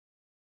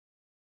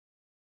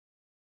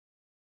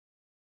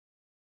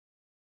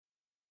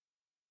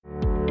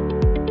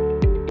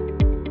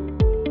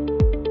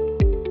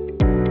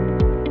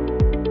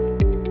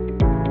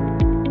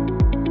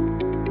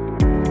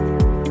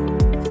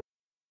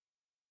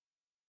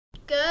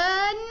Good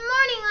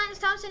morning, Lions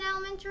Thompson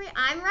Elementary.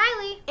 I'm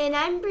Riley. And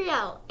I'm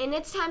Brielle, and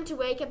it's time to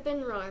wake up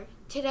and roar.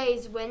 Today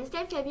is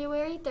Wednesday,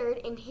 February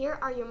 3rd, and here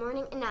are your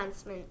morning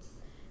announcements.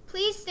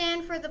 Please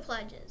stand for the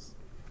pledges.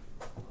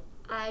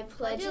 I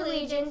pledge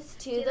allegiance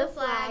to the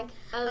flag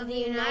of the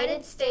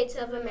United States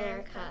of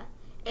America,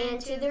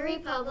 and to the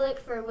republic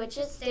for which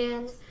it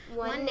stands,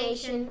 one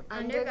nation,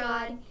 under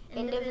God,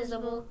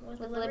 indivisible,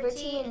 with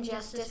liberty and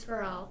justice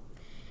for all.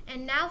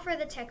 And now for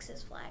the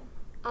Texas flag.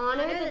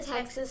 Honor the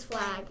Texas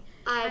flag.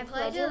 I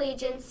pledge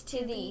allegiance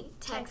to thee,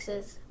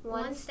 Texas,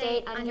 one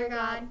state under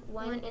God,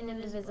 one and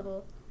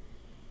indivisible.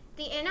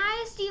 The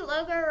NISD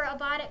logo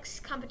robotics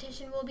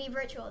competition will be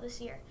virtual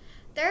this year.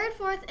 3rd,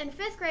 4th, and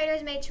 5th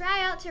graders may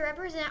try out to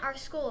represent our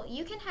school.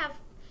 You can have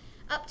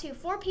up to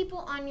 4 people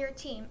on your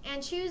team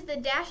and choose the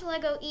Dash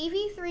Lego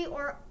EV3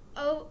 or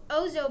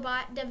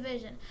Ozobot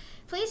division.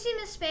 Please see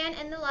Ms. Spann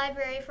in the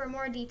library for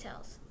more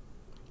details.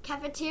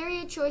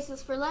 Cafeteria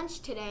choices for lunch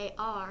today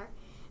are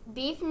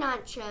beef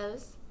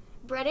nachos,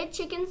 breaded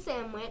chicken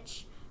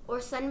sandwich,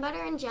 or sun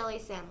butter and jelly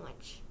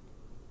sandwich.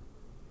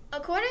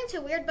 According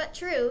to Weird But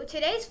True,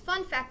 today's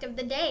fun fact of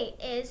the day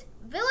is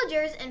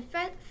villagers in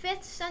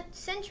 5th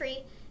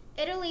century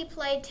Italy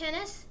played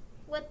tennis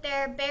with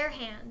their bare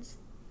hands.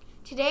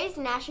 Today's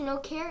National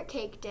Carrot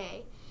Cake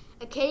Day,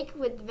 a cake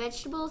with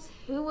vegetables.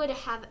 Who would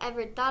have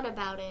ever thought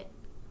about it?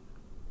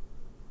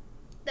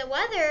 The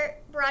weather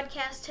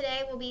broadcast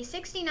today will be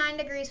 69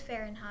 degrees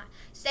Fahrenheit.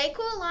 Stay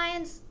cool,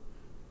 Lions.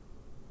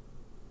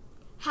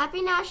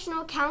 Happy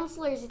National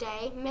Counselor's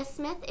Day. Miss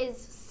Smith is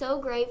so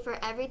great for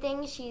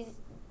everything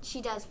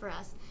she does for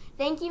us.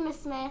 Thank you,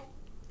 Miss Smith.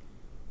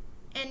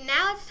 And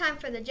now it's time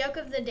for the joke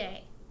of the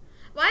day.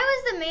 Why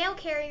was the mail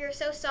carrier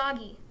so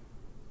soggy?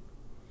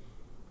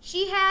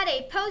 She had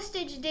a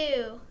postage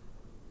due.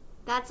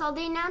 That's all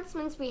the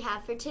announcements we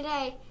have for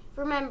today.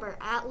 Remember,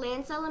 at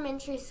Lance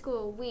Elementary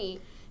School,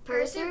 we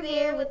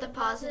persevere with a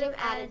positive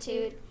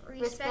attitude,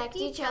 respect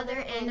each other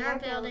in our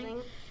building,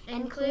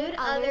 include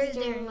others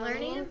during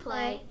learning and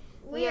play.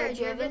 We are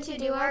driven to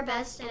do our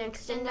best and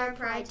extend our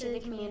pride to the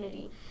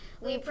community.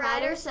 We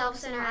pride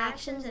ourselves in our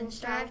actions and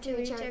strive to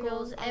reach our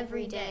goals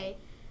every day.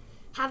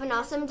 Have an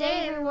awesome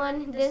day,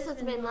 everyone. This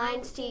has been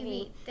Lions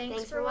TV.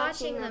 Thanks for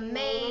watching the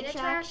main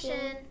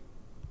attraction.